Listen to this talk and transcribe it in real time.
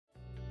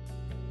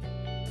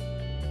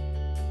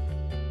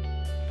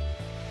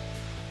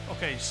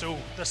Okay, so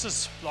this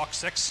is Block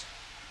 6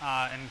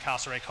 in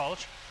Castlereagh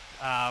College.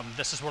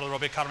 This is where the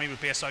Rugby Academy will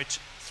base out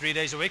 3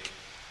 days a week.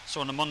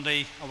 So on a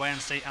Monday, a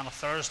Wednesday and a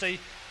Thursday,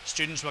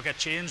 students will get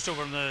changed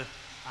over in the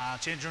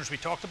change rooms we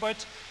talked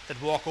about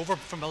that walk over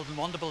from Building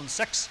 1 to Building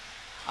 6,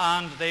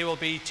 and they will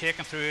be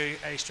taken through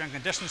a strength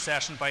and conditioning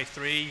session by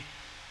 3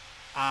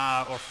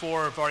 or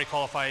 4 very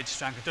qualified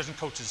strength and conditioning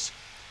coaches.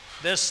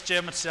 This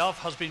gym itself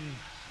has been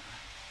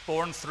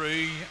born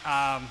through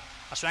a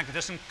strength and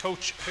conditioning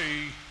coach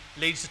who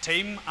leads the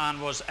team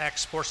and was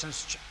ex-Sports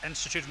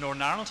Institute of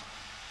Northern Ireland,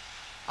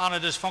 and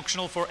it is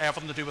functional for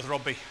everything to do with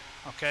rugby.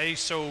 Okay,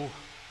 so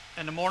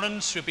in the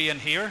mornings we'll be in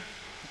here,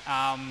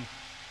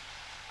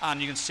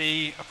 and you can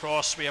see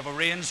across we have a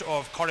range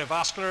of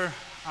cardiovascular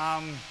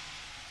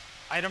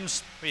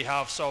items. We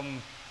have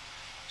some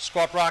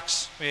squat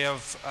racks, we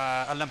have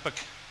Olympic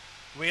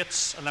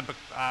weights, Olympic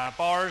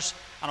bars,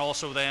 and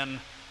also then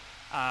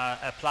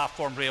a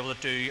platform to be able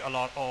to do a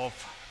lot of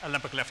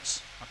Olympic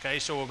lifts. Okay,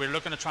 so we're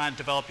looking to try and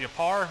develop your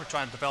power, we're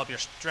trying to develop your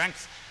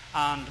strength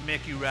and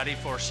make you ready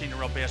for senior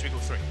rugby as we go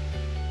through.